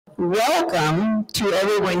welcome to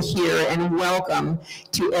everyone here and welcome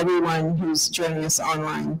to everyone who's joining us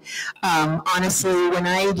online. Honestly, when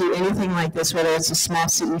I do anything like this, whether it's a small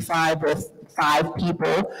CE5 with 5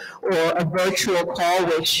 people or a virtual call,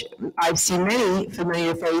 which I've seen many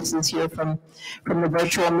familiar faces here from the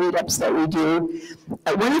virtual meetups that we do,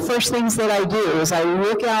 one of the first things that I do is I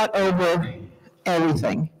look out over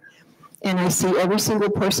everything and I see every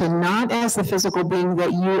single person, not as the physical being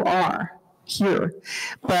that you are here,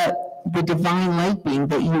 but the divine light being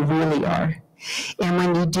that you really are. And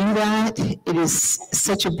when you do that, it is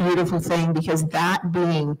such a beautiful thing, because that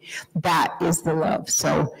being, that is the love.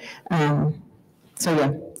 So yeah,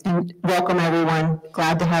 and welcome everyone.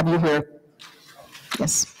 Glad to have you here.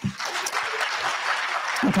 Yes.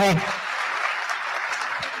 Okay.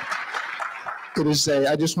 It is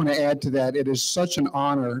I just want to add to that, it is such an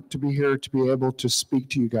honor to be here, to be able to speak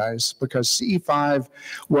to you guys, because CE5,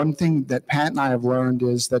 one thing that Pat and I have learned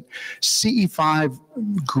is that CE5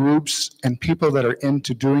 groups and people that are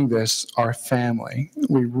into doing this are family.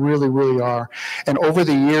 We really, really are. And over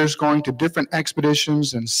the years, going to different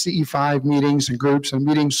expeditions and CE5 meetings and groups and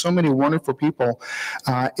meeting so many wonderful people,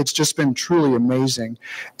 it's just been truly amazing.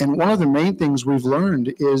 And one of the main things we've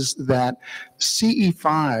learned is that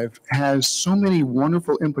CE5 has so many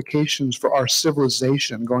wonderful implications for our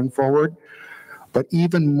civilization going forward, but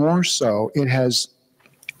even more so, it has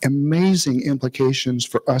amazing implications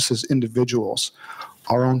for us as individuals,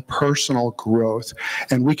 our own personal growth.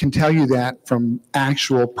 And we can tell you that from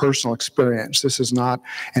actual personal experience. This is not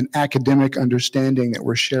an academic understanding that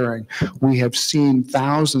we're sharing. We have seen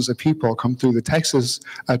thousands of people come through the Texas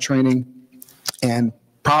training, and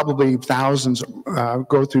probably thousands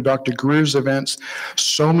go through Dr. Greer's events.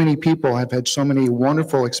 So many people have had so many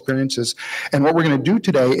wonderful experiences. And what we're going to do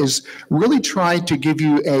today is really try to give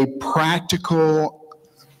you a practical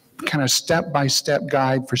kind of step-by-step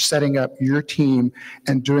guide for setting up your team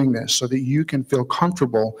and doing this, so that you can feel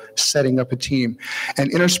comfortable setting up a team.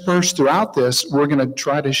 And interspersed throughout this, we're going to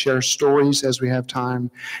try to share stories as we have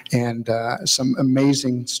time, and some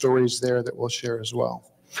amazing stories there that we'll share as well.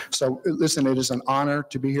 So listen, it is an honor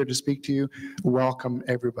to be here to speak to you. Welcome,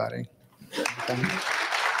 everybody. Thank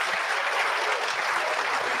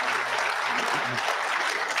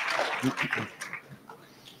you.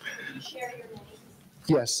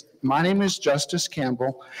 Yes, my name is Justice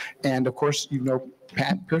Campbell, and of course you know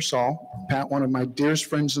Pat Pearsall. Pat, one of my dearest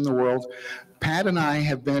friends in the world. Pat and I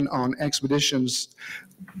have been on expeditions.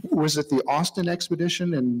 Was it the Austin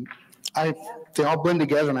expedition? And they all blend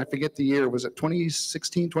together, and I forget the year. Was it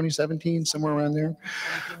 2016, 2017, somewhere around there?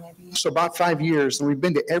 So about 5 years, and we've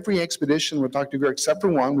been to every expedition with Dr. Greer except for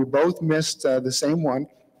one. We both missed the same one,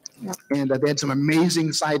 and they had some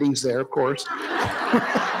amazing sightings there, of course.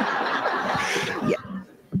 Yeah.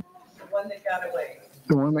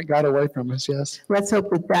 The one that got away from us, yes. Let's hope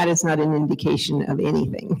that that is not an indication of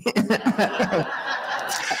anything.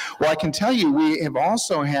 Well, I can tell you, we have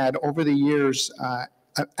also had over the years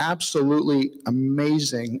absolutely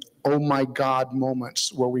amazing, oh my God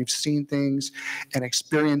moments where we've seen things and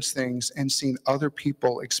experienced things and seen other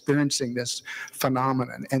people experiencing this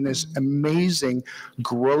phenomenon and this amazing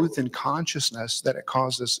growth in consciousness that it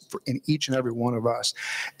causes in each and every one of us.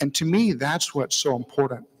 And to me, that's what's so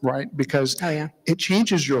important, right? Because it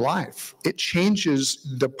changes your life. It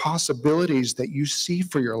changes the possibilities that you see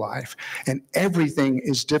for your life. And everything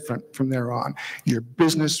is different from there on. Your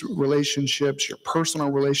business relationships, your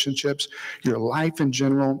personal relationships, your life in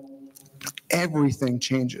general, everything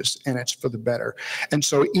changes, and it's for the better. And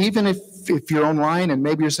so even if you're online and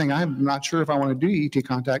maybe you're saying, I'm not sure if I want to do ET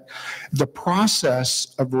contact, the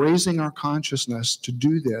process of raising our consciousness to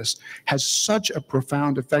do this has such a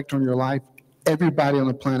profound effect on your life. Everybody on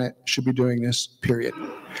the planet should be doing this, period.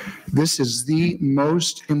 This is the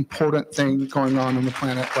most important thing going on the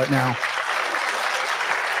planet right now.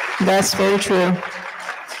 That's very true.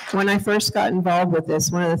 When I first got involved with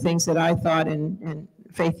this, one of the things that I thought, and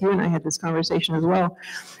Faith, you and I had this conversation as well,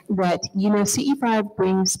 that, you know, CE5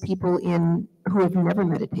 brings people in who have never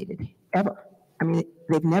meditated, ever. I mean,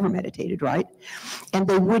 they've never meditated, right? And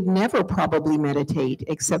they would never probably meditate,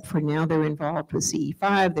 except for now they're involved with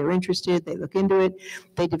CE5, they're interested, they look into it,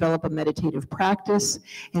 they develop a meditative practice.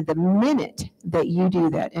 And the minute that you do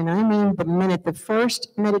that, and I mean the minute, the first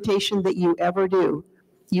meditation that you ever do,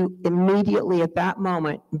 you immediately at that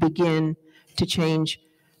moment begin to change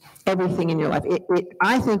everything in your life.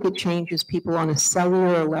 I think it changes people on a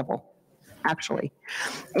cellular level, actually.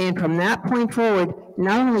 And from that point forward,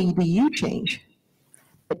 not only do you change,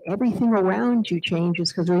 but everything around you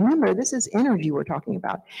changes, because remember, this is energy we're talking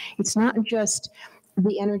about. It's not just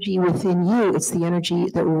the energy within you. It's the energy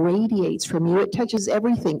that radiates from you. It touches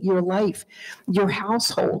everything, your life, your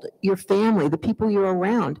household, your family, the people you're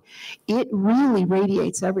around. It really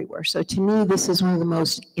radiates everywhere. So to me, this is one of the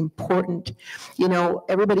most important,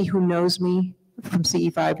 everybody who knows me from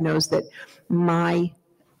CE5 knows that my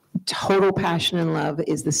total passion and love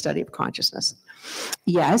is the study of consciousness.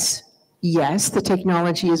 Yes, the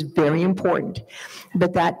technology is very important,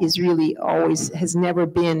 but that is really has never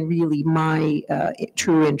been really my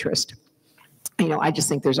true interest. I just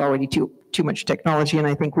think there's already too much technology, and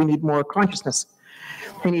I think we need more consciousness.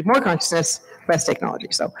 We need more consciousness, less technology.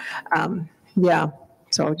 So,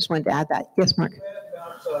 so I just wanted to add that. Yes, Mark?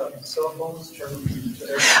 Cell phones.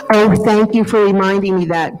 Oh, thank you for reminding me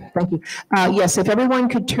that. Thank you. Yes, if everyone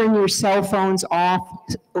could turn your cell phones off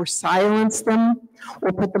or silence them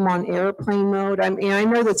or put them on airplane mode. I mean, I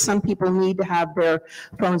know that some people need to have their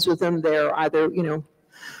phones with them. They're either,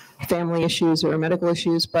 family issues or medical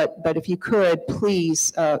issues, but if you could,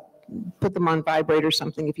 please put them on vibrate or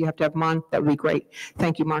something. If you have to have them on, that would be great.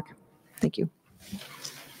 Thank you, Mark. Thank you.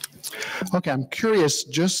 Okay, I'm curious,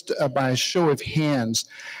 just by a show of hands,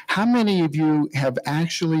 how many of you have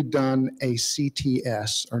actually done a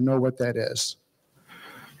CTS or know what that is?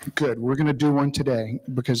 Good. We're going to do one today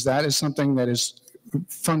because that is something that is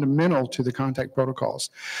fundamental to the contact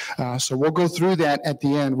protocols. So we'll go through that at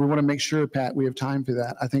the end. We want to make sure, Pat, we have time for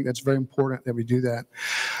that. I think that's very important that we do that.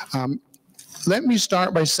 Let me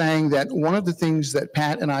start by saying that one of the things that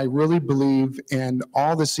Pat and I really believe, and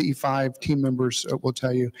all the CE5 team members will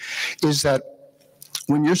tell you, is that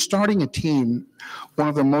when you're starting a team, one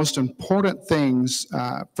of the most important things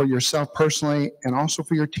for yourself personally and also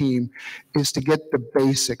for your team is to get the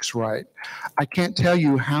basics right. I can't tell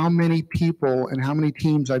you how many people and how many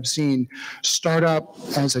teams I've seen start up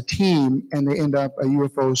as a team and they end up a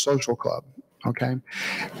UFO social club. Okay,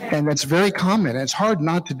 and that's very common. It's hard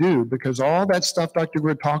not to do because all that stuff Dr.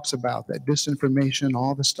 Greer talks about, that disinformation,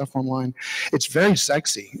 all the stuff online, it's very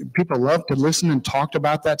sexy. People love to listen and talk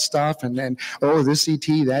about that stuff, and then, oh, this ET,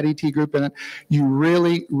 that ET group, and you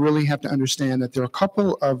really, really have to understand that there are a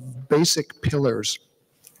couple of basic pillars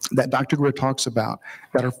that Dr. Greer talks about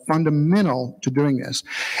that are fundamental to doing this.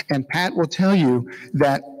 And Pat will tell you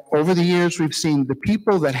that over the years we've seen the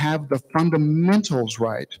people that have the fundamentals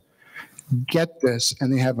right get this,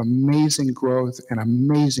 and they have amazing growth and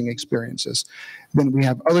amazing experiences. Then we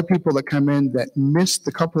have other people that come in that miss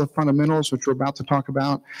the couple of fundamentals, which we're about to talk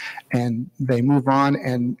about, and they move on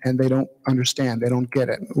and they don't understand. They don't get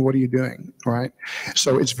it. What are you doing? All right?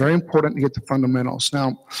 So it's very important to get the fundamentals.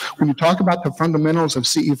 Now, when you talk about the fundamentals of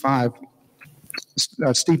CE5,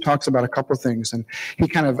 Steve talks about a couple of things, and he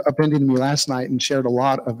kind of upended me last night and shared a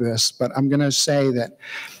lot of this, but I'm going to say that,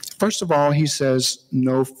 first of all, he says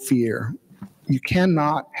no fear. You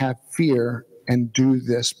cannot have fear and do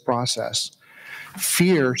this process.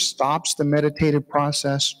 Fear stops the meditative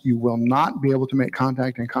process. You will not be able to make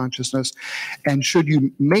contact in consciousness. And should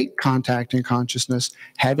you make contact in consciousness,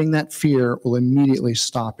 having that fear will immediately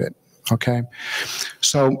stop it. Okay?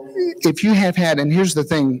 So if you have had, and here's the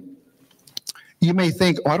thing, you may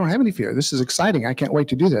think, oh, I don't have any fear. This is exciting. I can't wait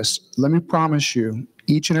to do this. Let me promise you,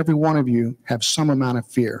 each and every one of you have some amount of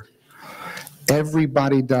fear.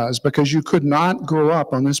 Everybody does, because you could not grow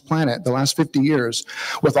up on this planet the last 50 years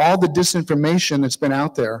with all the disinformation that's been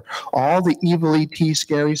out there, all the evil ET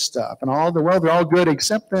scary stuff, and all the, well, they're all good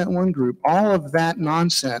except that one group, all of that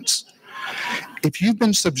nonsense. If you've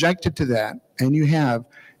been subjected to that, and you have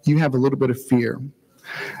a little bit of fear.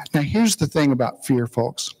 Now, here's the thing about fear,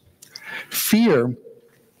 folks. Fear,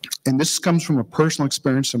 and this comes from a personal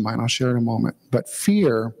experience of mine, I'll share in a moment, but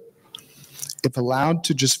fear, if allowed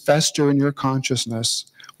to just fester in your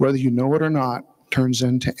consciousness, whether you know it or not, turns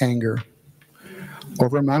into anger.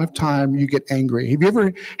 Over an amount of time, you get angry. Have you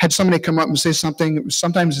ever had somebody come up and say something,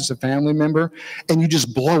 sometimes it's a family member, and you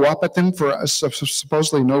just blow up at them for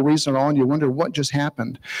supposedly no reason at all, and you wonder what just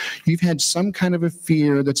happened? You've had some kind of a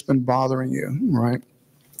fear that's been bothering you, right?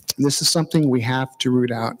 This is something we have to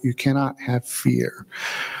root out. You cannot have fear.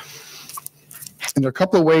 And there are a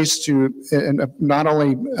couple of ways to, and not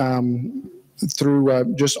only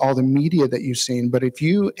through just all the media that you've seen, but if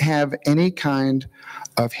you have any kind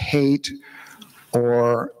of hate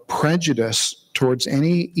or prejudice towards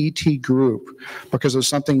any ET group because of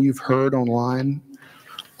something you've heard online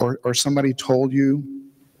or somebody told you,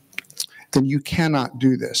 then you cannot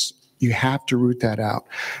do this. You have to root that out.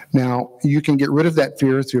 Now, you can get rid of that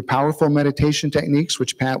fear through powerful meditation techniques,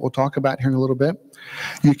 which Pat will talk about here in a little bit.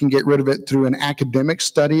 You can get rid of it through an academic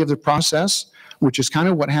study of the process, which is kind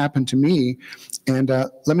of what happened to me. And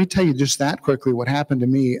let me tell you just that quickly, what happened to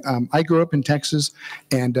me. I grew up in Texas,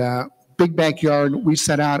 and big backyard. We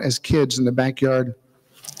set out as kids in the backyard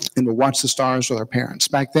and would watch the stars with our parents.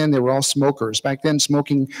 Back then, they were all smokers. Back then,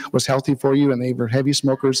 smoking was healthy for you, and they were heavy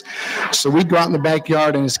smokers. So we'd go out in the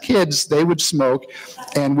backyard, and as kids, they would smoke,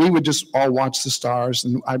 and we would just all watch the stars.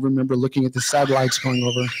 And I remember looking at the satellites going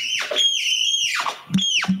over.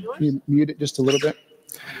 Can you mute it just a little bit?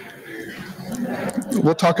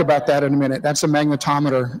 We'll talk about that in a minute. That's a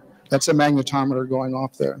magnetometer. That's a magnetometer going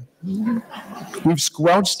off there. We've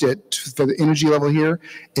squelched it for the energy level here.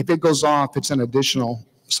 If it goes off, it's an additional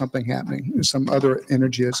something happening. There's some other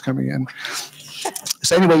energy that's coming in.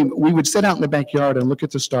 So anyway, we would sit out in the backyard and look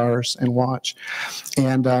at the stars and watch.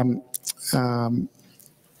 And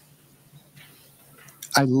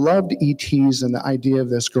I loved ETs and the idea of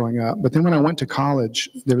this growing up. But then when I went to college,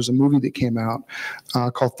 there was a movie that came out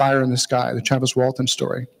called Fire in the Sky, the Travis Walton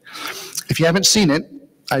story. If you haven't seen it,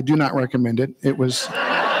 I do not recommend it. It was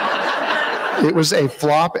a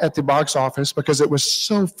flop at the box office because it was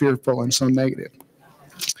so fearful and so negative.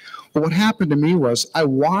 But what happened to me was I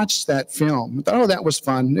watched that film. I thought, oh, that was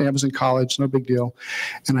fun. I was in college, no big deal.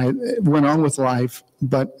 And I went on with life.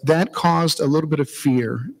 But that caused a little bit of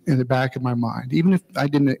fear in the back of my mind. Even if I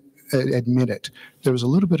didn't admit it, there was a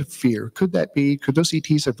little bit of fear. Could that be? Could those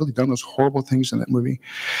ETs have really done those horrible things in that movie?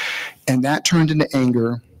 And that turned into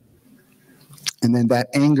anger. And then that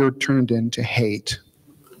anger turned into hate.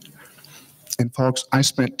 And folks, I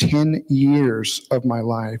spent 10 years of my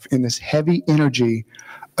life in this heavy energy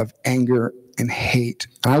of anger and hate.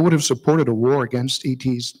 I would have supported a war against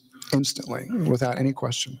ETs instantly, without any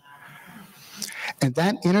question. And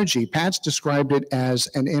that energy, Pat's described it as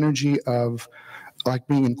an energy of like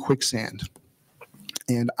being in quicksand.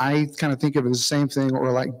 And I kind of think of it as the same thing,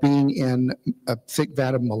 or like being in a thick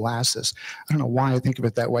vat of molasses. I don't know why I think of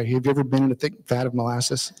it that way. Have you ever been in a thick vat of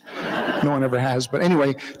molasses? No one ever has. But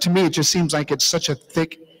anyway, to me, it just seems like it's such a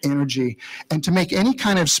thick energy. And to make any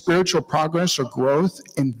kind of spiritual progress or growth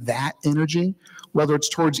in that energy, whether it's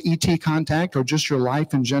towards ET contact or just your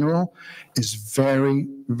life in general, is very,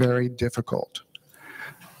 very difficult.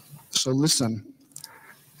 So listen,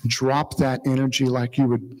 drop that energy like you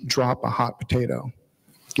would drop a hot potato.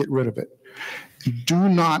 Get rid of it. Do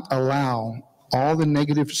not allow all the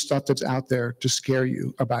negative stuff that's out there to scare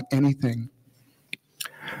you about anything.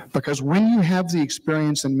 Because when you have the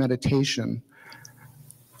experience in meditation,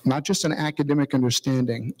 not just an academic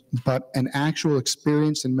understanding, but an actual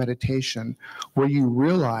experience in meditation where you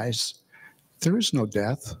realize there is no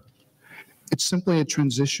death. It's simply a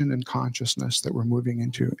transition in consciousness that we're moving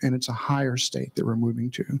into, and it's a higher state that we're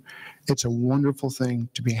moving to. It's a wonderful thing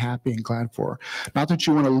to be happy and glad for. Not that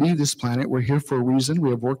you want to leave this planet. We're here for a reason. We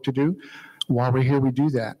have work to do. While we're here, we do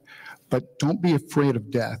that. But don't be afraid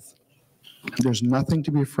of death. There's nothing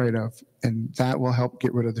to be afraid of, and that will help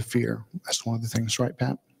get rid of the fear. That's one of the things, right,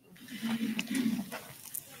 Pat?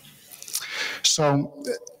 So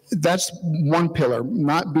that's one pillar,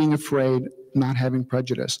 not being afraid, not having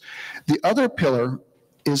prejudice. The other pillar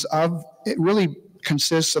it really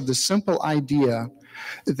consists of the simple idea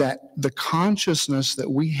that the consciousness that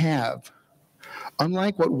we have,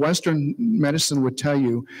 unlike what Western medicine would tell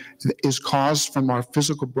you, is caused from our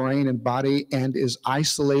physical brain and body and is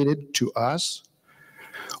isolated to us.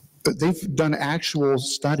 They've done actual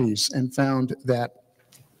studies and found that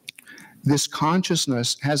this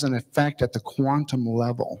consciousness has an effect at the quantum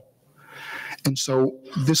level. And so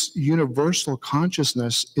this universal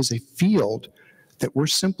consciousness is a field that we're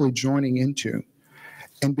simply joining into.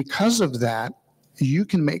 And because of that, you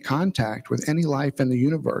can make contact with any life in the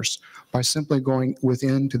universe by simply going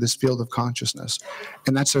within to this field of consciousness.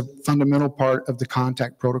 And that's a fundamental part of the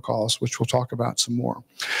contact protocols, which we'll talk about some more.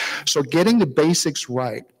 So getting the basics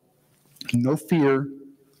right, no fear,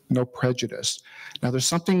 no prejudice. Now there's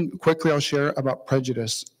something quickly I'll share about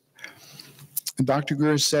prejudice. And Dr.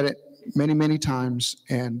 Greer said it many, many times,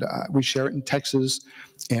 and we share it in Texas,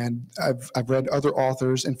 and I've read other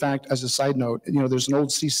authors. In fact, as a side note, there's an old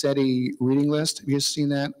CSETI reading list. Have you guys seen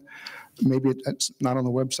that? Maybe it's not on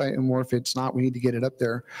the website anymore. If it's not, we need to get it up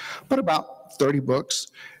there. But about 30 books.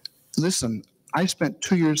 Listen, I spent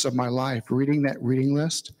 2 years of my life reading that reading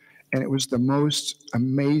list, and it was the most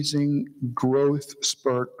amazing growth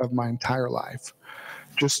spurt of my entire life.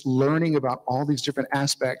 Just learning about all these different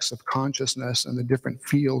aspects of consciousness and the different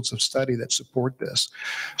fields of study that support this.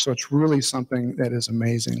 So it's really something that is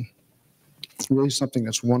amazing. It's really something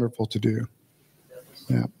that's wonderful to do.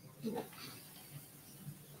 Yeah.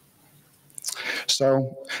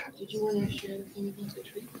 So. Did you want to share anything about the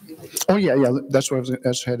treatment? Oh yeah. That's what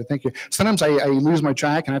I had to thank you. Sometimes I lose my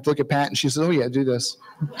track and I have to look at Pat and she says, "Oh yeah, do this."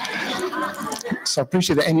 So I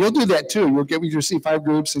appreciate that. And you'll do that too. You'll get with your C5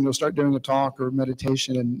 groups and you'll start doing a talk or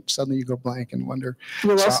meditation and suddenly you go blank and wonder.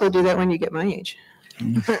 You'll also do that when you get my age.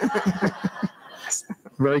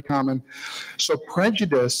 Very common. So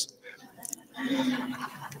prejudice,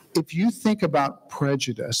 if you think about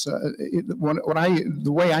prejudice,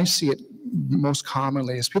 the way I see it most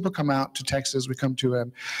commonly is people come out to Texas, we come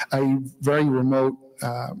to a very remote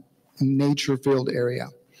nature-filled area,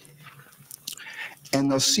 and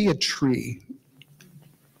they'll see a tree,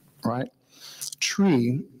 right?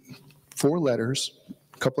 Tree, 4 letters,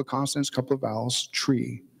 a couple of consonants, a couple of vowels,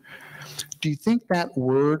 tree. Do you think that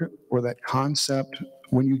word or that concept,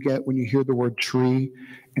 when you hear the word tree,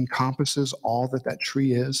 encompasses all that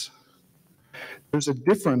tree is? There's a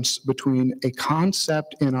difference between a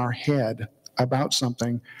concept in our head about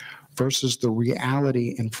something versus the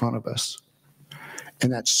reality in front of us.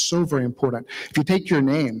 And that's so very important. If you take your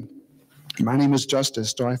name, my name is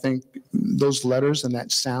Justice. Do I think those letters and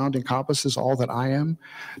that sound encompasses all that I am?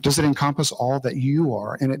 Does it encompass all that you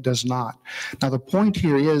are? And it does not. Now, the point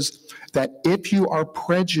here is that if you are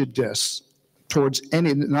prejudiced towards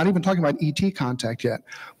any, not even talking about ET contact yet,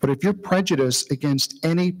 but if you're prejudiced against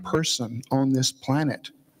any person on this planet,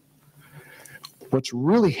 what's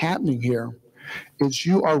really happening here is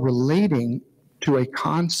you are relating to a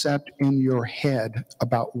concept in your head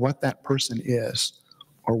about what that person is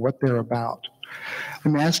or what they're about.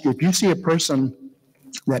 Let me ask you, if you see a person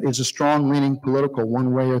that is a strong leaning political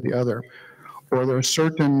one way or the other, or they're a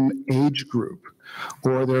certain age group,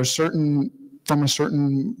 or they're from a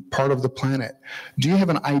certain part of the planet, do you have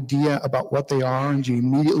an idea about what they are, and do you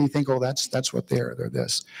immediately think, oh, that's what they're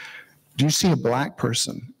this? Do you see a black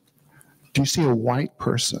person? Do you see a white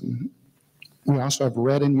person? We also have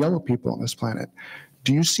red and yellow people on this planet.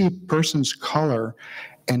 Do you see a person's color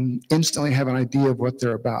and instantly have an idea of what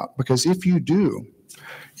they're about? Because if you do,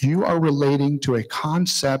 you are relating to a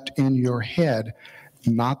concept in your head,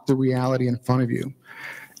 not the reality in front of you.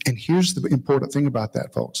 And here's the important thing about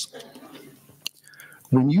that, folks.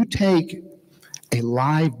 When you take a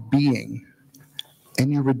live being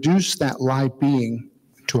and you reduce that live being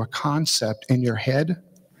to a concept in your head,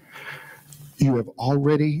 you have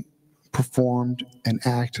already performed an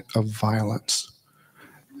act of violence.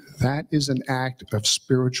 That is an act of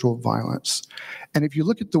spiritual violence. And if you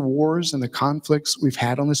look at the wars and the conflicts we've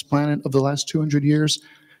had on this planet over the last 200 years,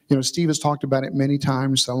 Steve has talked about it many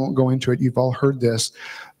times, so I won't go into it. You've all heard this.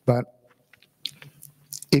 But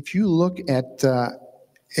if you look at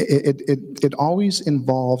it always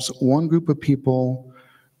involves one group of people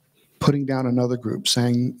putting down another group,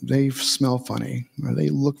 saying they smell funny, or they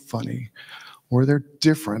look funny, or they're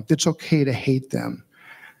different. It's okay to hate them.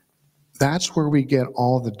 That's where we get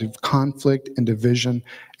all the conflict and division,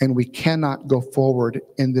 and we cannot go forward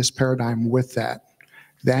in this paradigm with that.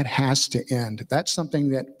 That has to end. That's something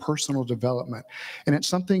that personal development, and it's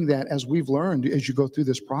something that, as we've learned, as you go through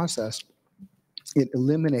this process, it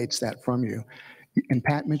eliminates that from you. And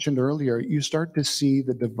Pat mentioned earlier, you start to see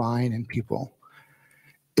the divine in people.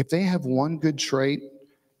 If they have one good trait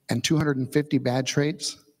and 250 bad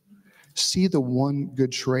traits, see the one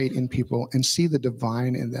good trait in people and see the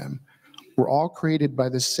divine in them. We're all created by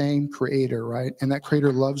the same creator, right? And that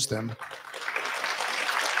creator loves them.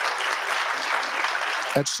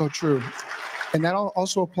 That's so true. And that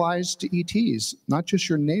also applies to ETs, not just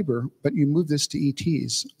your neighbor, but you move this to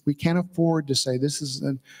ETs. We can't afford to say this is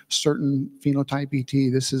a certain phenotype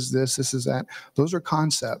ET, this is that. Those are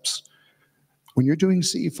concepts. When you're doing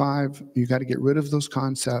CE5, you got to get rid of those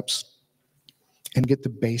concepts and get the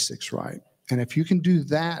basics right. And if you can do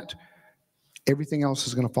that, everything else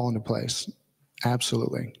is going to fall into place.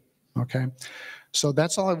 Absolutely. Okay? So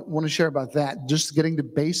that's all I want to share about that. Just getting the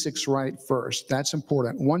basics right first. That's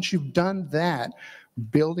important. Once you've done that,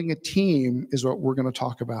 building a team is what we're going to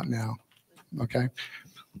talk about now. Okay?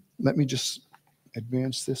 Let me just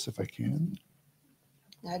advance this if I can.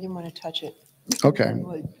 I didn't want to touch it. Okay.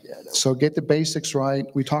 So get the basics right.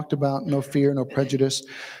 We talked about no fear, no prejudice.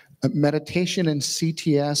 Meditation and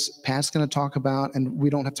CTS, Pat's going to talk about, and we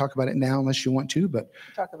don't have to talk about it now unless you want to, but.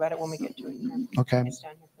 Talk about it when we get to it. Okay.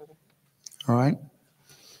 All right.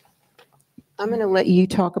 I'm going to let you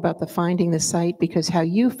talk about the finding the site, because how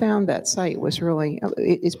you found that site was really,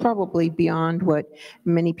 it's probably beyond what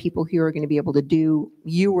many people here are going to be able to do.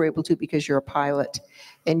 You were able to because you're a pilot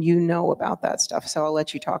and you know about that stuff. So I'll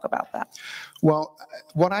let you talk about that. Well,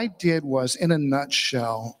 what I did was, in a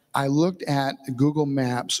nutshell, I looked at Google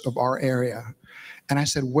Maps of our area and I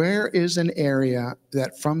said, where is an area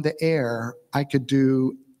that from the air I could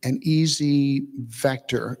do an easy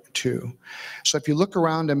vector to. So if you look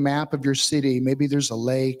around a map of your city, maybe there's a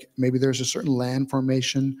lake, maybe there's a certain land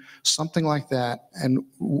formation, something like that. And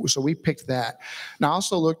so we picked that. Now I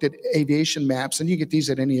also looked at aviation maps, and you get these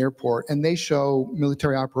at any airport, and they show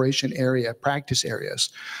military operation area, practice areas.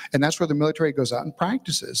 And that's where the military goes out and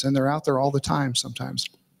practices, and they're out there all the time sometimes.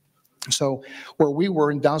 So where we were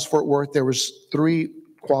in Dallas-Fort Worth, there was 3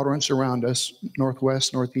 quadrants around us: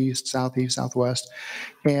 northwest, northeast, southeast, southwest.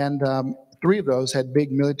 And 3 of those had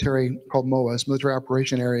big military, called MOAs, military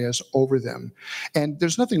operation areas, over them. And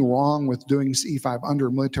there's nothing wrong with doing CE5 under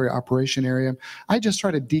a military operation area. I just try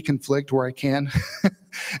to deconflict where I can.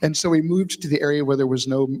 And so we moved to the area where there was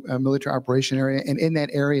no military operation area. And in that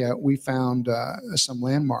area, we found some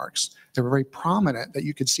landmarks that were very prominent that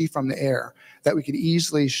you could see from the air, that we could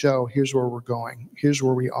easily show, here's where we're going, here's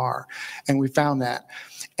where we are. And we found that.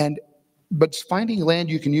 But finding land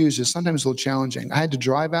you can use is sometimes a little challenging. I had to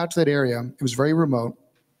drive out to that area. It was very remote.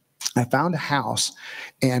 I found a house,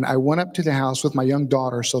 and I went up to the house with my young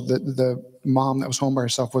daughter so that the mom that was home by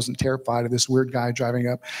herself wasn't terrified of this weird guy driving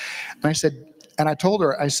up. And I told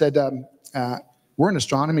her, I said, we're an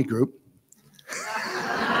astronomy group.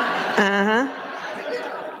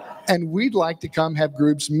 And we'd like to come have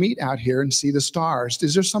groups meet out here and see the stars.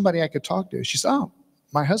 Is there somebody I could talk to? She said, oh,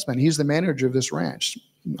 my husband, he's the manager of this ranch,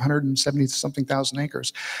 170-something thousand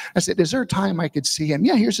acres. I said, is there a time I could see him?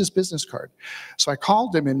 Yeah, here's his business card. So I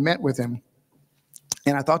called him and met with him.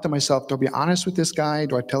 And I thought to myself, do I be honest with this guy?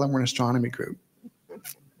 Do I tell him we're an astronomy group?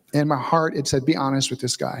 In my heart, it said, be honest with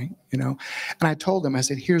this guy, you know. And I told him, I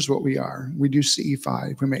said, here's what we are. We do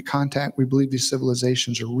CE5. We make contact. We believe these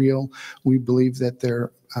civilizations are real. We believe that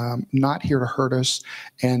they're not here to hurt us,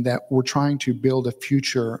 and that we're trying to build a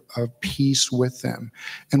future of peace with them.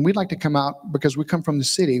 And we'd like to come out, because we come from the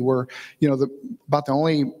city where, you know, about the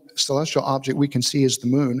only celestial object we can see is the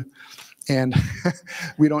moon. And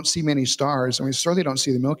we don't see many stars, and we certainly don't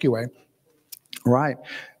see the Milky Way. Right.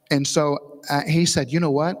 And so he said, you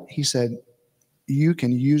know what? He said, you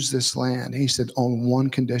can use this land. He said, on one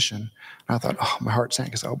condition. And I thought, oh, my heart sank.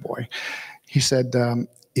 I said, oh boy. He said,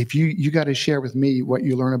 if you got to share with me what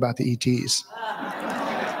you learn about the ETs.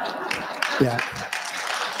 Yeah.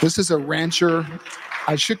 This is a rancher.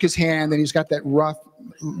 I shook his hand, and he's got that rough,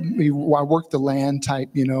 I worked the land type,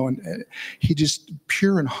 you know, and he just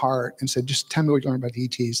pure in heart and said, just tell me what you learned about the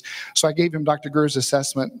ETs. So I gave him Dr. Greer's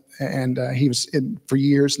assessment, and he was in for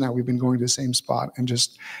years now. We've been going to the same spot and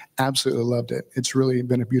just absolutely loved it. It's really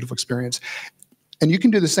been a beautiful experience. And you can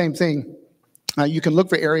do the same thing. You can look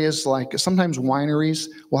for areas like, sometimes wineries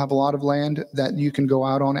will have a lot of land that you can go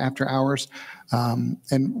out on after hours. And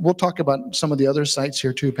we'll talk about some of the other sites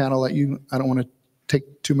here too. Pat, I'll let you, I don't want to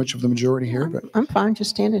take too much of the majority here, but I'm fine,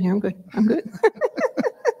 just standing here. I'm good.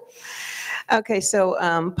 Okay,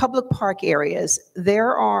 so public park areas.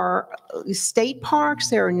 There are state parks,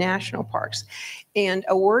 there are national parks. And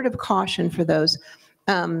a word of caution for those,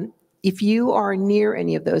 if you are near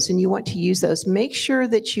any of those and you want to use those, make sure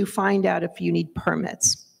that you find out if you need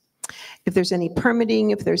permits. If there's any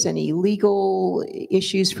permitting, if there's any legal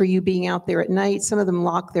issues for you being out there at night. Some of them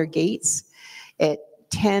lock their gates at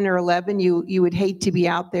 10 or 11, you would hate to be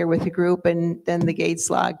out there with a group and then the gate's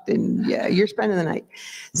locked and yeah, you're spending the night.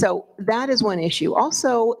 So that is one issue.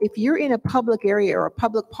 Also, if you're in a public area or a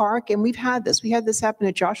public park, and we had this happen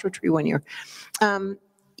at Joshua Tree one year.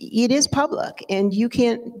 It is public, and you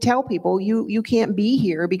can't tell people you can't be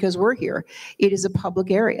here because we're here. It is a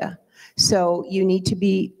public area. So you need to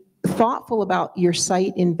be thoughtful about your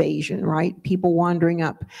site invasion, right? People wandering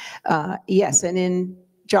up. Yes, and in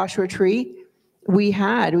Joshua Tree, we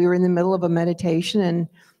were in the middle of a meditation, and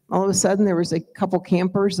all of a sudden there was a couple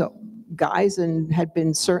campers, guys, and had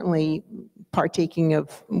been certainly partaking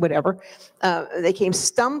of whatever. They came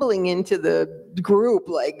stumbling into the group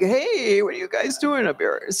like, hey, what are you guys doing up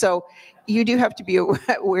here? So you do have to be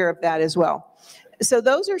aware of that as well. So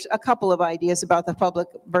those are a couple of ideas about the public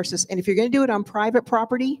versus, and if you're going to do it on private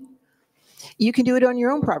property, you can do it on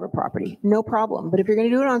your own private property, no problem. But if you're going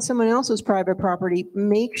to do it on someone else's private property,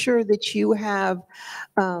 make sure that you have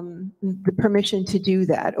the permission to do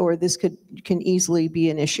that, or this can easily be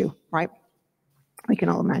an issue, right? We can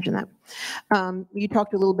all imagine that. You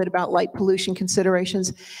talked a little bit about light pollution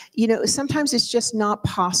considerations. You know, sometimes it's just not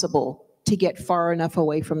possible to get far enough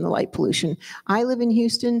away from the light pollution. I live in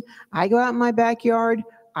Houston. I go out in my backyard.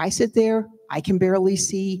 I sit there. I can barely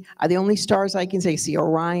see. The only stars I can see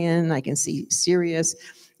Orion. I can see Sirius.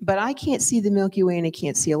 But I can't see the Milky Way, and I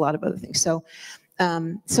can't see a lot of other things. So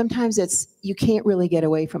sometimes you can't really get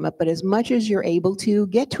away from it. But as much as you're able to,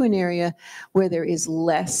 get to an area where there is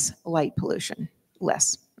less light pollution.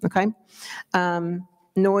 Less, okay?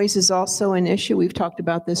 Noise is also an issue. We've talked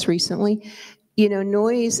about this recently.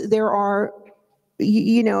 Noise, if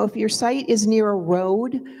your site is near a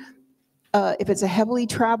road, if it's a heavily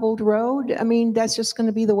traveled road, I mean, that's just going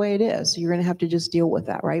to be the way it is. You're going to have to just deal with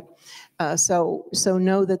that, right? So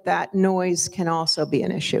know that noise can also be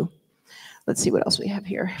an issue. Let's see what else we have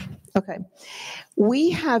here. Okay. We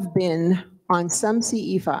have been on some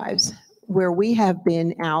CE5s where we have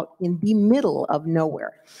been out in the middle of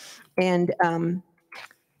nowhere. And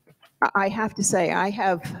I have to say, I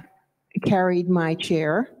have carried my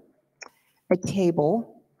chair, a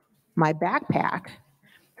table, my backpack,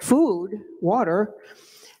 food, water,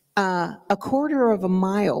 a quarter of a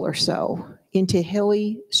mile or so into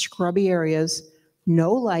hilly, scrubby areas,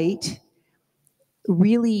 no light.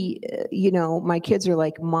 Really, my kids are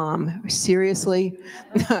like, Mom, seriously?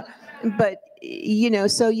 But,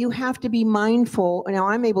 so you have to be mindful. Now,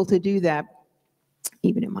 I'm able to do that,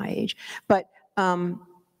 even at my age. But,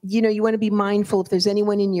 you want to be mindful if there's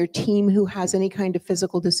anyone in your team who has any kind of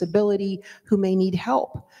physical disability, who may need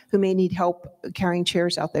help carrying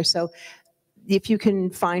chairs out there. So if you can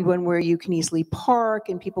find one where you can easily park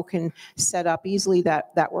and people can set up easily,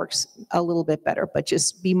 that works a little bit better. But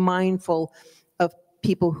just be mindful of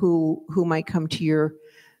people who might come to your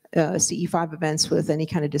CE5 events with any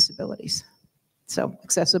kind of disabilities. So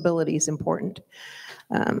accessibility is important.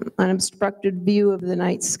 Unobstructed view of the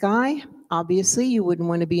night sky. Obviously, you wouldn't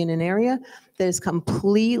want to be in an area that is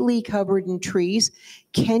completely covered in trees.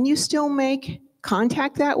 Can you still make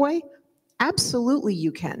contact that way? Absolutely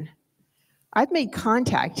you can. I've made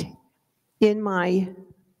contact in my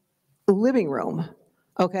living room,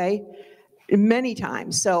 okay, many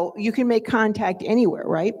times. So you can make contact anywhere,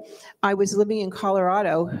 right? I was living in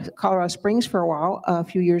Colorado Springs for a while, a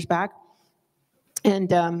few years back, and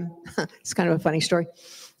it's kind of a funny story.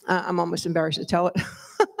 I'm almost embarrassed to tell it.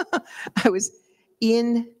 I was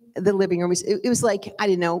in the living room. It was like, I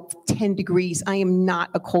don't know, 10 degrees. I am not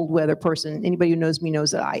a cold weather person. Anybody who knows me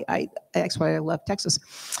knows that that's why I love Texas.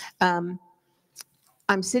 I'm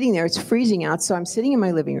sitting there, it's freezing out, so I'm sitting in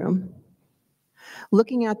my living room,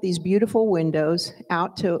 looking out these beautiful windows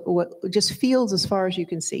out to what just fields as far as you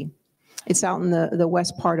can see. It's out in the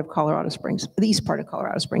west part of Colorado Springs, the east part of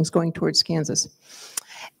Colorado Springs, going towards Kansas.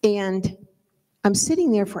 And I'm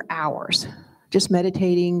sitting there for hours, just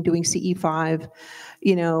meditating, doing CE5,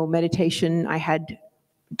 meditation. I had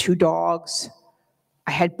 2 dogs.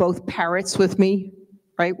 I had both parrots with me,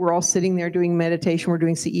 right? We're all sitting there doing meditation. We're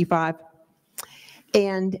doing CE5.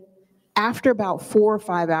 And after about 4 or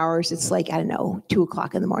 5 hours, it's like, I don't know, 2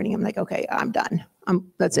 o'clock in the morning. I'm like, okay, I'm done.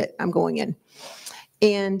 That's it. I'm going in.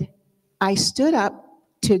 And I stood up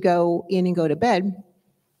to go in and go to bed.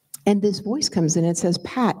 And this voice comes in and says,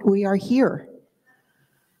 Pat, we are here.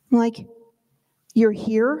 I'm like, you're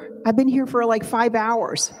here? I've been here for like 5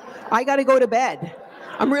 hours. I got to go to bed.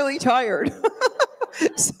 I'm really tired.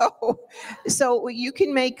 So you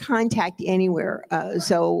can make contact anywhere.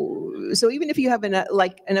 So even if you have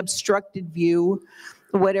an obstructed view,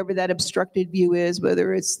 whatever that obstructed view is,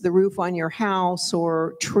 whether it's the roof on your house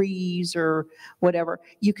or trees or whatever,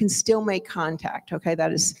 you can still make contact. Okay,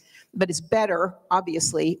 but it's better,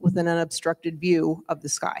 obviously, with an unobstructed view of the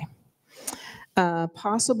sky.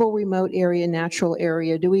 Possible remote area, natural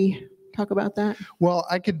area. Do we talk about that? Well,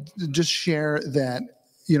 I could just share that,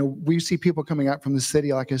 we see people coming out from the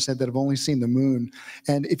city, like I said, that have only seen the moon.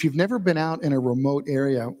 And if you've never been out in a remote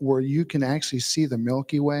area where you can actually see the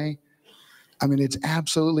Milky Way, I mean, it's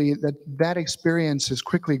absolutely, that experience is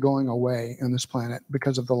quickly going away on this planet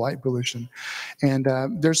because of the light pollution. And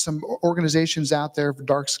there's some organizations out there for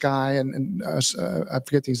dark sky, and I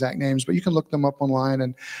forget the exact names, but you can look them up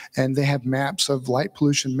online, and they have maps of light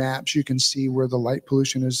pollution maps. You can see where the light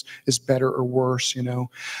pollution is better or worse,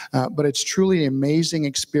 But it's truly an amazing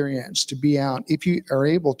experience to be out, if you are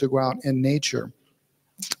able to go out in nature.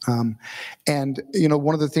 And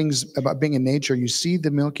one of the things about being in nature, you see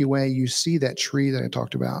the Milky Way, you see that tree that I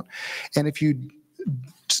talked about. And if you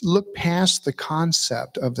look past the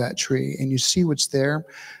concept of that tree and you see what's there,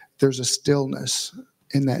 there's a stillness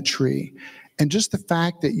in that tree. And just the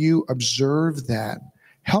fact that you observe that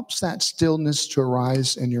helps that stillness to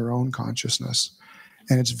arise in your own consciousness.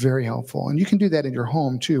 And it's very helpful. And you can do that in your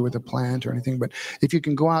home too with a plant or anything. But if you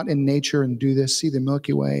can go out in nature and do this, see the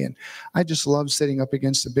Milky Way. And I just love sitting up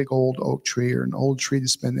against a big old oak tree or an old tree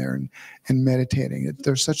that's been there and meditating.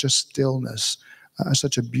 There's such a stillness,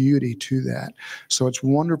 such a beauty to that. So it's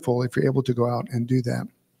wonderful if you're able to go out and do that.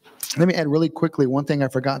 Let me add really quickly one thing I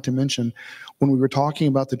forgot to mention when we were talking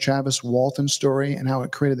about the Travis Walton story and how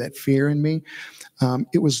it created that fear in me.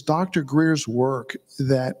 It was Dr. Greer's work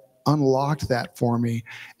that unlocked that for me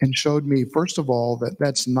and showed me, first of all, that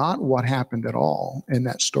that's not what happened at all in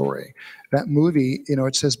that story. That movie,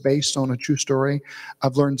 it says based on a true story.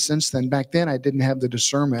 I've learned since then. Back then, I didn't have the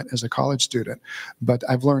discernment as a college student, but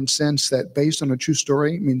I've learned since that based on a true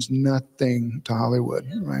story means nothing to Hollywood,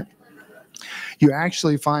 right? You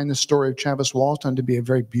actually find the story of Travis Walton to be a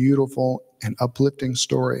very beautiful and uplifting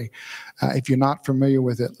story. If you're not familiar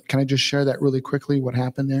with it, can I just share that really quickly, what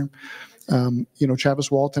happened there? Travis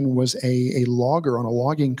Walton was a logger on a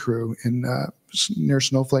logging crew in near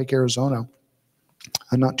Snowflake, Arizona,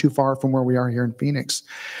 not too far from where we are here in Phoenix.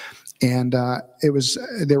 And they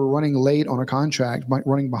were running late on a contract,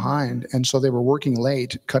 running behind, and so they were working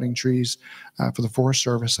late, cutting trees for the Forest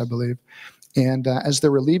Service, I believe. And as they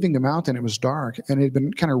were leaving the mountain, it was dark, and it had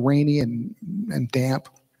been kind of rainy and damp.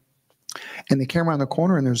 And they came around the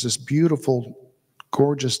corner, and there's this beautiful,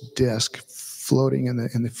 gorgeous disc floating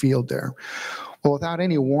in the field there. Well, without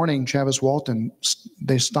any warning, Travis Walton,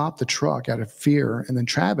 they stopped the truck out of fear, and then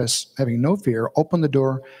Travis, having no fear, opened the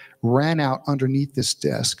door, ran out underneath this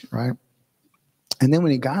disc, right? And then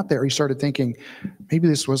when he got there, he started thinking, maybe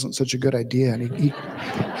this wasn't such a good idea. And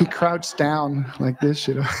he crouched down like this,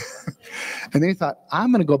 And then he thought,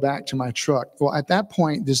 I'm going to go back to my truck. Well, at that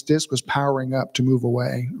point, this disc was powering up to move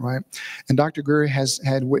away, right? And Dr. Greer has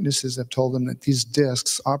had witnesses that have told him that these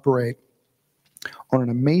discs operate on an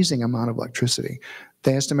amazing amount of electricity.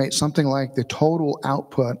 They estimate something like the total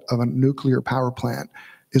output of a nuclear power plant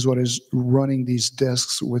is what is running these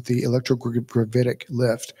discs with the electrogravitic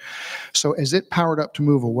lift. So as it powered up to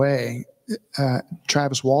move away,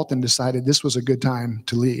 Travis Walton decided this was a good time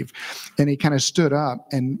to leave. And he kind of stood up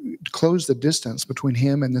and closed the distance between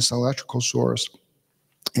him and this electrical source.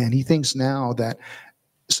 And he thinks now that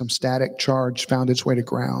some static charge found its way to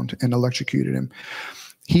ground and electrocuted him.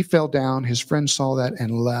 He fell down. His friend saw that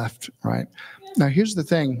and left, right? Now, here's the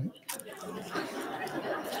thing.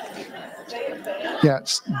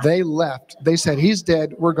 Yes, they left. They said, he's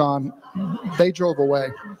dead. We're gone. They drove away.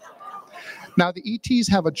 Now, the ETs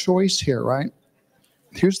have a choice here, right?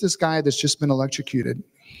 Here's this guy that's just been electrocuted.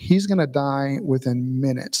 He's going to die within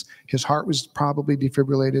minutes. His heart was probably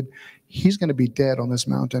defibrillated. He's going to be dead on this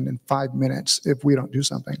mountain in 5 minutes if we don't do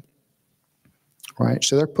something. Right?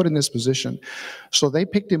 So they're put in this position. So they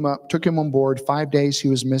picked him up, took him on board. 5 days he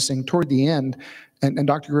was missing. Toward the end, and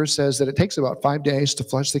Dr. Greer says that it takes about 5 days to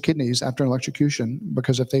flush the kidneys after an electrocution,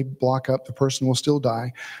 because if they block up, the person will still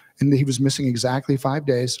die. And he was missing exactly 5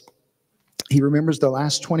 days. He remembers the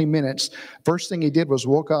last 20 minutes. First thing he did was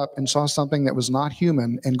woke up and saw something that was not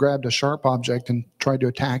human and grabbed a sharp object and tried to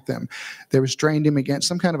attack them. They restrained him against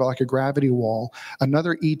some kind of like a gravity wall.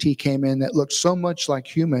 Another ET came in that looked so much like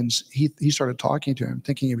humans, he started talking to him,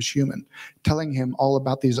 thinking he was human, telling him all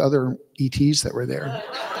about these other ETs that were there.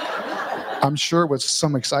 I'm sure with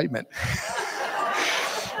some excitement.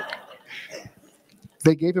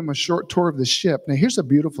 They gave him a short tour of the ship. Now, here's the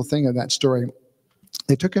beautiful thing of that story.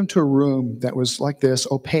 They took him to a room that was like this,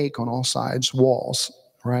 opaque on all sides, walls,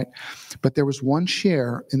 right? But there was one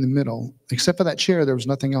chair in the middle. Except for that chair, there was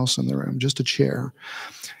nothing else in the room, just a chair.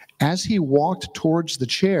 As he walked towards the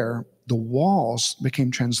chair, the walls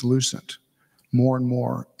became translucent more and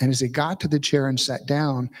more. And as he got to the chair and sat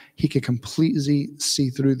down, he could completely see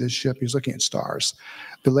through this ship. He was looking at stars.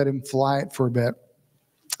 They let him fly it for a bit.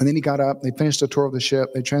 And then he got up, they finished the tour of the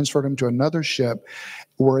ship. They transferred him to another ship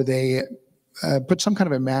where they put some kind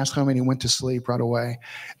of a mask on him, and he went to sleep right away.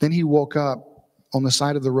 Then he woke up on the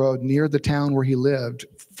side of the road near the town where he lived,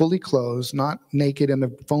 fully clothed, not naked in the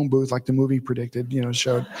phone booth like the movie predicted,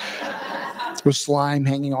 showed with slime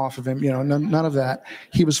hanging off of him, none of that.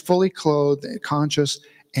 He was fully clothed, conscious,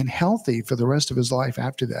 and healthy for the rest of his life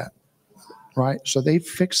after that, right? So they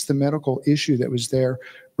fixed the medical issue that was there,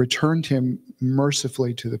 returned him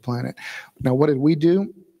mercifully to the planet. Now, what did we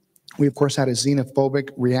do? We, of course, had a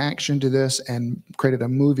xenophobic reaction to this and created a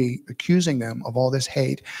movie accusing them of all this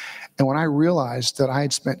hate. And when I realized that I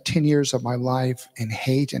had spent 10 years of my life in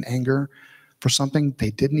hate and anger for something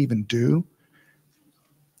they didn't even do,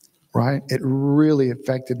 right, it really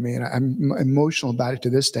affected me. And I'm emotional about it to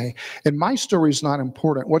this day. And my story is not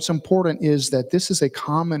important. What's important is that this is a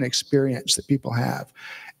common experience that people have.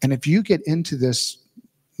 And if you get into this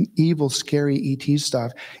evil, scary ET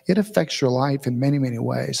stuff, it affects your life in many, many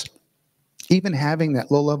ways. Even having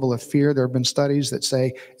that low level of fear, there have been studies that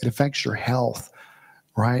say it affects your health,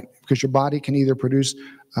 right? Because your body can either produce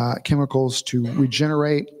chemicals to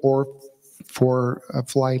regenerate or for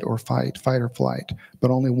flight or fight or flight,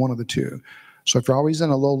 but only one of the two. So if you're always in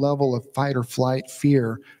a low level of fight or flight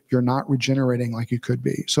fear, you're not regenerating like you could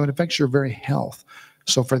be. So it affects your very health.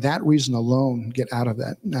 So for that reason alone, get out of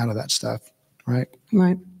that stuff, right?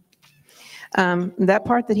 Right. That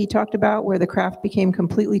part that he talked about where the craft became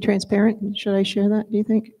completely transparent, should I share that, do you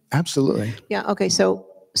think? Absolutely. Yeah, okay, so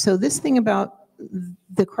this thing about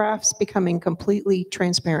the crafts becoming completely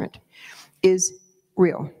transparent is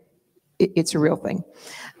real. It's a real thing.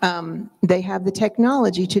 They have the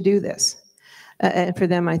technology to do this. And for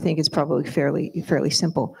them, I think it's probably fairly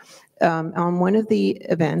simple. On one of the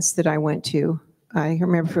events that I went to, I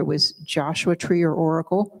remember if it was Joshua Tree or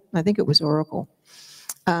Oracle. I think it was Oracle.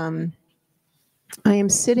 I am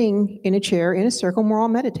sitting in a chair in a circle, and we're all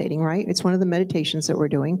meditating, right? It's one of the meditations that we're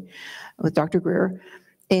doing with Dr. Greer.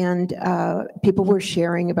 And people were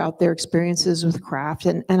sharing about their experiences with craft.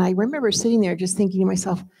 And I remember sitting there just thinking to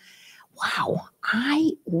myself, wow,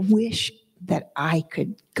 I wish that I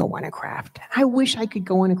could go on a craft. I wish I could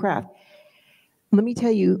go on a craft. Let me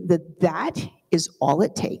tell you that is all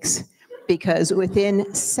it takes, because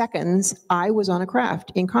within seconds, I was on a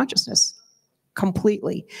craft in consciousness,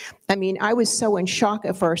 completely. I mean, I was so in shock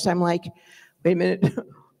at first. I'm like, wait a minute,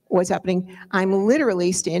 what's happening? I'm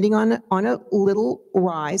literally standing on a little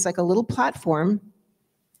rise, like a little platform,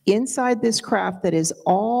 inside this craft that is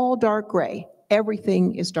all dark gray.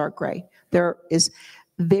 Everything is dark gray. There is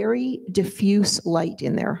very diffuse light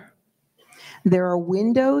in there. There are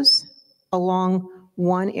windows along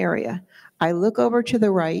one area. I look over to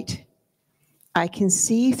the right. I can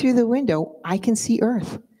see through the window. I can see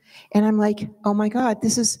Earth. And I'm like, oh my God,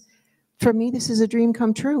 for me, this is a dream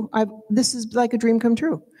come true. This is like a dream come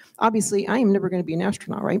true. Obviously, I am never going to be an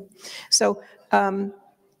astronaut, right? So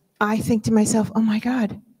I think to myself, oh my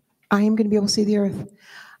God, I am going to be able to see the Earth.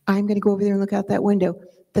 I'm going to go over there and look out that window.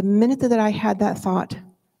 The minute that I had that thought,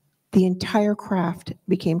 the entire craft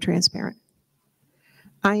became transparent.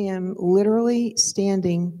 I am literally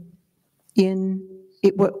standing in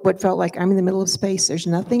what felt like I'm in the middle of space. There's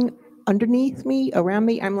nothing underneath me, around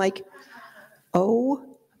me. I'm like, oh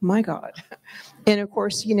my God. And of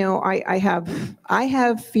course, you know, I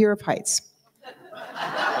have fear of heights.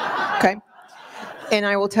 Okay. And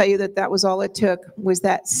I will tell you that was all it took, was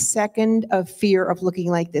that second of fear of looking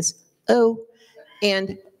like this. Oh,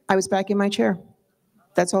 and I was back in my chair.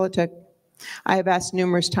 That's all it took. I have asked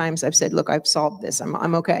numerous times. I've said, look, I've solved this.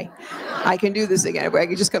 I'm okay. I can do this again. I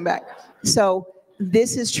can just come back. So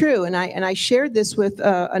this is true. And I shared this with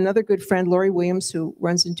another good friend, Lori Williams, who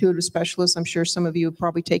runs Intuitive Specialists. I'm sure some of you have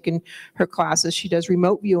probably taken her classes. She does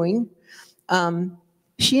remote viewing.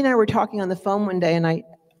 She and I were talking on the phone one day, and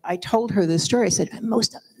I told her this story. I said,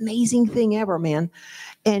 most amazing thing ever, man.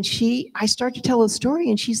 And I started to tell a story,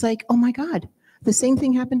 and she's like, oh my God, the same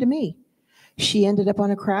thing happened to me. She ended up on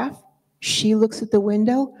a craft. She looks at the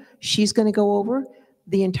window. She's going to go over.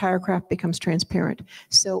 The entire craft becomes transparent.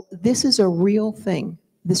 So this is a real thing.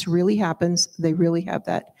 This really happens. They really have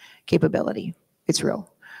that capability. It's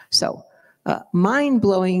real. So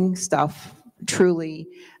mind-blowing stuff, truly.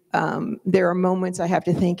 There are moments I have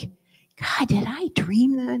to think, God, did I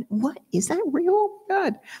dream that? What, is that real?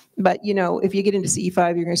 God. But, you know, if you get into CE5,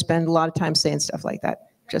 you're going to spend a lot of time saying stuff like that.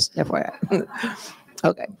 Just FYI.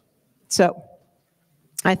 Okay. So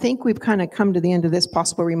I think we've kind of come to the end of this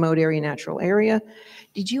possible remote area, natural area.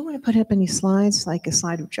 Did you want to put up any slides, like a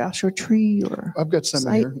slide of Joshua Tree or? I've got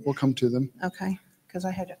some here. We'll come to them. Okay. Because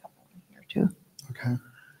I had a couple in here too. Okay.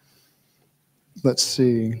 Let's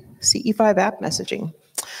see. CE5 app messaging.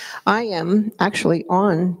 I am actually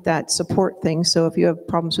on that support thing, so if you have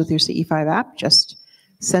problems with your CE5 app, just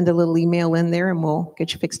send a little email in there and we'll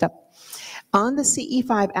get you fixed up. On the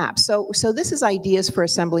CE5 app, so this is ideas for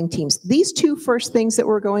assembling teams. These two first things that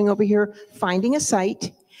we're going over here, finding a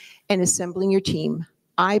site and assembling your team,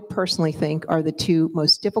 I personally think are the two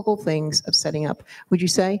most difficult things of setting up. Would you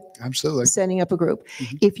say? Absolutely. Setting up a group.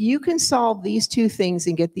 Mm-hmm. If you can solve these two things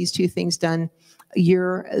and get these two things done,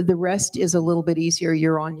 the rest is a little bit easier.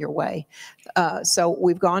 You're on your way. So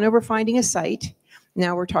we've gone over finding a site.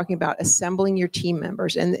 Now we're talking about assembling your team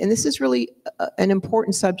members. And this is really an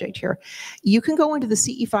important subject here. You can go into the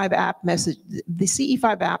CE5 app message. The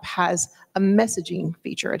CE5 app has a messaging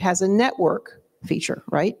feature. It has a network feature,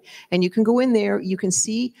 right? And you can go in there. You can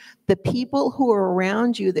see the people who are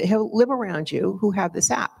around you, that live around you, who have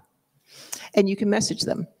this app. And you can message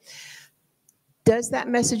them. Does that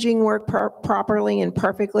messaging work properly and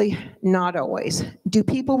perfectly? Not always. Do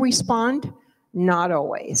people respond? Not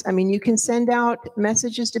always. I mean, you can send out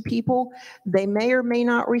messages to people. They may or may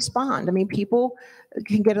not respond. I mean, people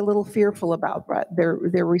can get a little fearful about that.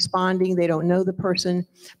 They're responding. They don't know the person.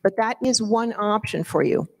 But that is one option for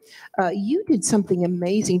you. You did something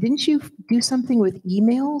amazing. Didn't you do something with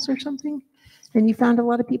emails or something? And you found a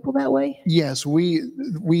lot of people that way? Yes, we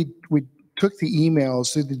took the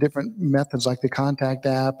emails through the different methods like the contact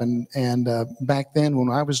app, and back then when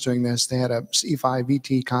I was doing this, they had a CE5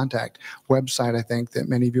 VT contact website, I think, that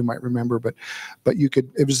many of you might remember, but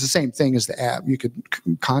it was the same thing as the app. You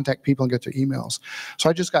could contact people and get their emails. So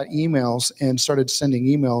I just got emails and started sending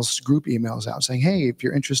emails, group emails out saying, hey, if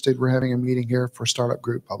you're interested, we're having a meeting here for startup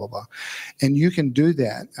group, blah, blah, blah. And you can do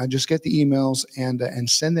that. Just get the emails and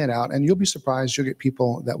send that out, and you'll be surprised. You'll get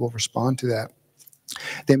people that will respond to that.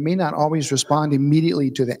 They may not always respond immediately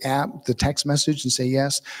to the app, the text message, and say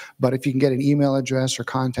yes, but if you can get an email address or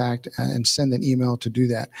contact and send an email to do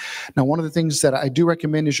that. Now, one of the things that I do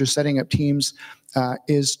recommend as you're setting up teams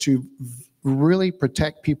is to really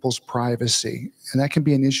protect people's privacy, and that can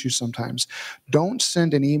be an issue sometimes. Don't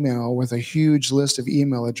send an email with a huge list of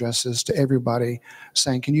email addresses to everybody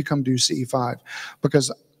saying, can you come do CE5? Because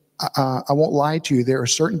I won't lie to you, there are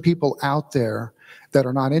certain people out there that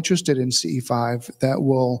are not interested in CE5 that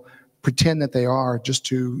will pretend that they are just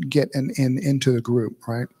to get into the group,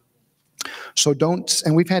 right? So don't,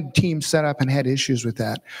 and we've had teams set up and had issues with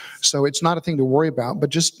that. So it's not a thing to worry about, but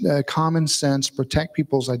just common sense, protect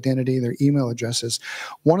people's identity, their email addresses.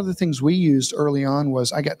 One of the things we used early on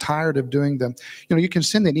was I got tired of doing you can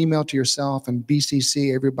send an email to yourself and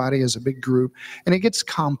BCC everybody as a big group, and it gets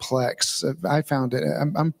complex. I found it.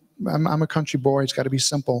 I'm a country boy. It's got to be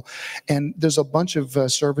simple. And there's a bunch of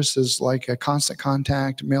services like Constant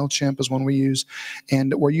Contact, MailChimp is one we use,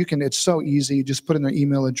 and where it's so easy. You just put in their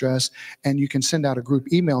email address and you can send out a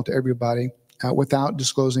group email to everybody without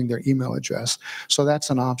disclosing their email address. So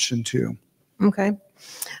that's an option too. Okay.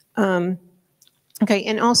 Okay.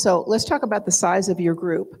 And also, let's talk about the size of your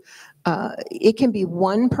group. It can be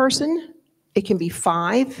one person. It can be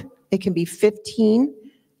 5. It can be 15.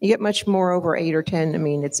 You get much more over 8 or 10. I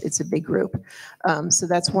mean, it's a big group. So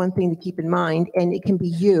that's one thing to keep in mind. And it can be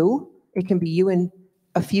you. It can be you and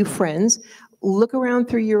a few friends. Look around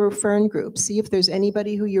through your friend group. See if there's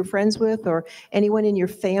anybody who you're friends with or anyone in your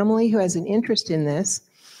family who has an interest in this.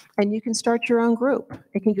 And you can start your own group.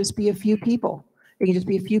 It can just be a few people. It can just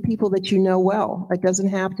be a few people that you know well. It doesn't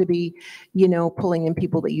have to be, pulling in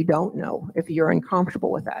people that you don't know if you're uncomfortable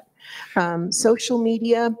with that. Social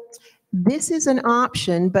media. This is an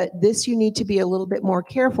option, but this you need to be a little bit more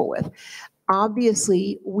careful with.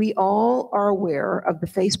 Obviously, we all are aware of the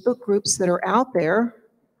Facebook groups that are out there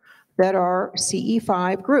that are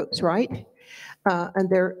CE5 groups, right?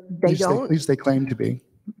 And at least they claim to be.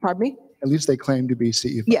 Pardon me? At least they claim to be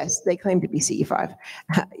CE5. Yes, they claim to be CE5.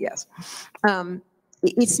 Yes.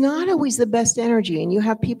 It's not always the best energy, and you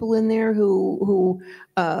have people in there who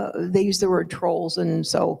they use the word trolls, and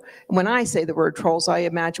so when I say the word trolls, I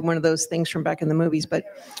imagine one of those things from back in the movies, but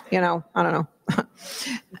I don't know.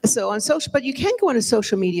 So on social, but you can go on a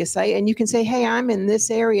social media site and you can say, hey, I'm in this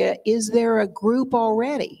area. Is there a group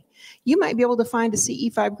already? You might be able to find a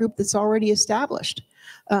CE5 group that's already established,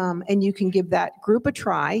 and you can give that group a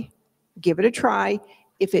try. Give it a try.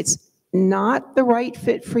 If it's not the right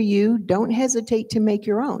fit for you, don't hesitate to make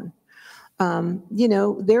your own.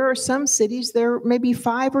 There are some cities, there may be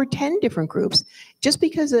 5 or 10 different groups. Just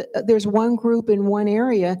because there's one group in one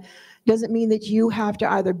area doesn't mean that you have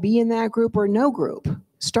to either be in that group or no group.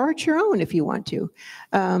 Start your own if you want to.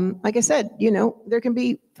 Like I said, there can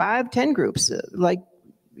be 5, 10 groups, like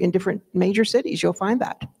in different major cities, you'll find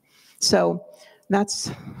that. So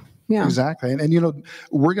that's... Yeah. Exactly. And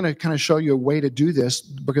we're going to kind of show you a way to do this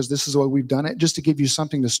because this is the way we've done it, just to give you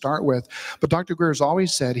something to start with. But Dr. Greer has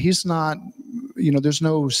always said he's not, there's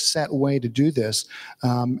no set way to do this.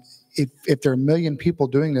 If there are a million people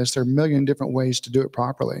doing this, there are a million different ways to do it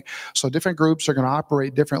properly. So different groups are going to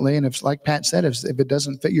operate differently. And if, like Pat said, if it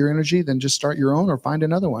doesn't fit your energy, then just start your own or find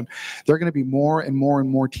another one. There are going to be more and more and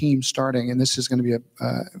more teams starting. And this is going to be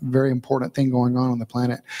a very important thing going on the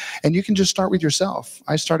planet. And you can just start with yourself.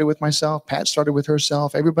 I started with myself. Pat started with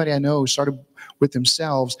herself. Everybody I know started with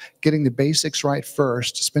themselves, getting the basics right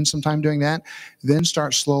first. Spend some time doing that, then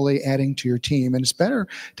start slowly adding to your team. And it's better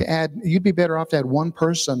to add, you'd be better off to add one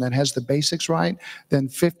person that has the basics right than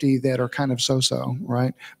 50 that are kind of so-so,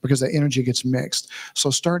 right? Because the energy gets mixed.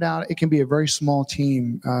 So start out, it can be a very small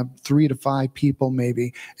team, 3 to 5 people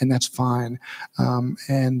maybe, and that's fine.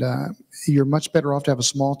 You're much better off to have a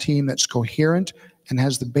small team that's coherent and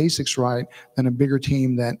has the basics right than a bigger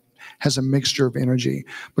team that has a mixture of energy.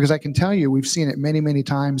 Because I can tell you, we've seen it many, many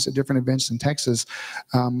times at different events in Texas.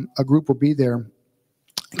 A group will be there,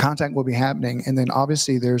 contact will be happening, and then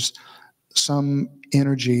obviously there's some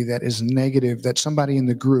energy that is negative that somebody in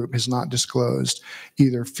the group has not disclosed,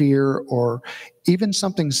 either fear or even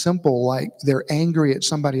something simple like they're angry at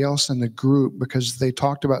somebody else in the group because they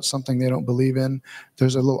talked about something they don't believe in.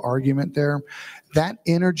 There's a little argument there. That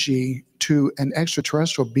energy to an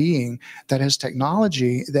extraterrestrial being that has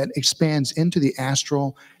technology that expands into the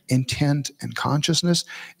astral intent and consciousness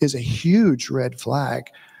is a huge red flag.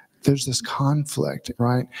 There's this conflict,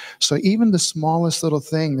 right? So even the smallest little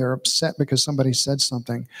thing, they're upset because somebody said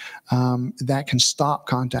something that can stop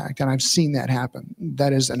contact. And I've seen that happen.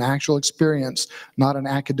 That is an actual experience, not an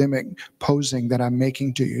academic posing that I'm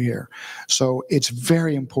making to you here. So it's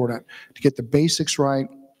very important to get the basics right.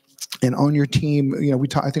 And on your team,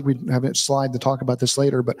 I think we have a slide to talk about this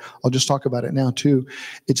later, but I'll just talk about it now too.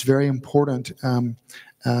 It's very important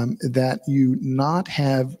that you not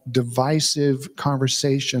have divisive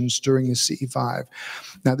conversations during the CE5.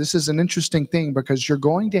 Now, this is an interesting thing because you're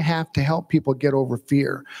going to have to help people get over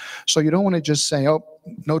fear. So you don't want to just say, oh,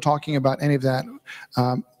 no talking about any of that.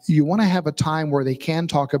 You want to have a time where they can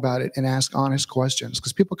talk about it and ask honest questions,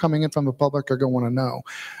 because people coming in from the public are going to want to know,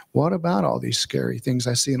 what about all these scary things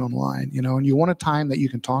I see online? And you want a time that you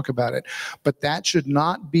can talk about it. But that should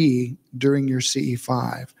not be during your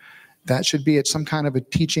CE5. That should be at some kind of a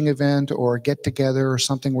teaching event or a get-together or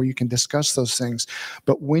something where you can discuss those things.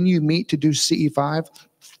 But when you meet to do CE5,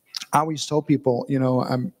 I always tell people,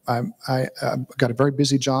 I've got a very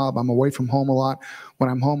busy job. I'm away from home a lot. When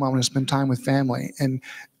I'm home, I want to spend time with family. And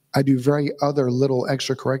I do very other little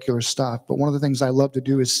extracurricular stuff. But one of the things I love to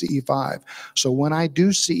do is CE5. So when I do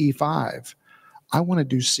CE5, I want to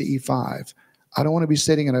do CE5. I don't want to be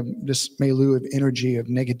sitting in this milieu of energy, of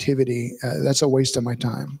negativity. That's a waste of my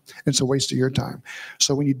time. It's a waste of your time.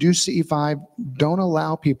 So when you do CE5, don't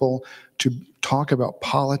allow people to talk about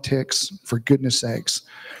politics, for goodness sakes.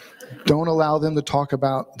 Don't allow them to talk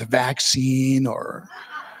about the vaccine or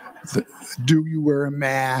do you wear a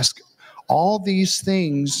mask. All these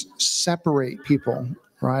things separate people,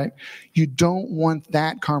 right? You don't want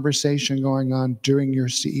that conversation going on during your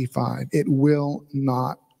CE5. It will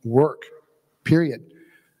not work. Period.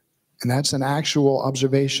 And that's an actual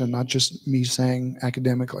observation, not just me saying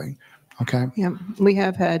academically. Okay? Yeah, we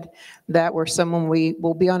have had that where we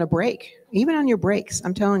will be on a break. Even on your breaks,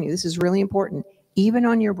 I'm telling you, this is really important. Even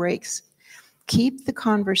on your breaks, keep the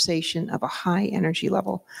conversation of a high energy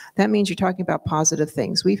level. That means you're talking about positive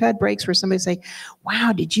things. We've had breaks where somebody say,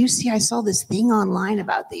 wow, did you see, I saw this thing online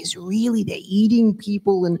about these they're eating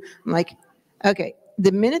people. And I'm like, okay,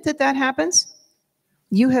 the minute that happens,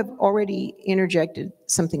 you have already interjected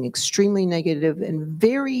something extremely negative and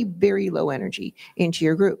very, very low energy into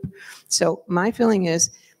your group. So my feeling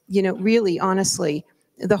is, really, honestly,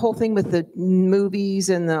 the whole thing with the movies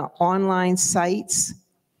and the online sites,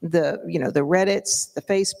 the Reddits, the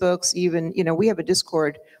Facebooks, even, we have a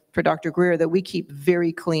Discord for Dr. Greer that we keep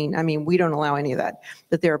very clean. I mean, we don't allow any of that.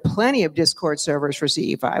 But there are plenty of Discord servers for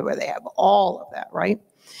CE5 where they have all of that, right?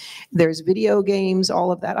 There's video games,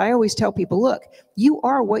 all of that. I always tell people, look, you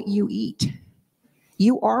are what you eat.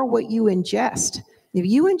 You are what you ingest. If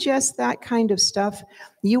you ingest that kind of stuff,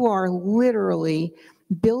 you are literally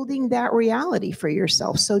building that reality for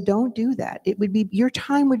yourself. So don't do that. Your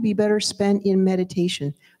time would be better spent in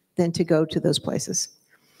meditation than to go to those places.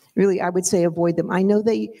 Really, I would say avoid them. I know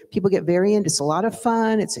people get very into, it's a lot of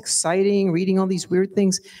fun, it's exciting, reading all these weird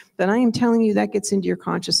things, but I am telling you that gets into your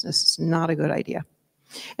consciousness. It's not a good idea.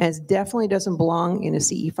 And it definitely doesn't belong in a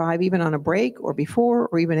CE5, even on a break or before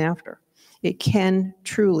or even after. It can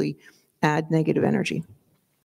truly add negative energy.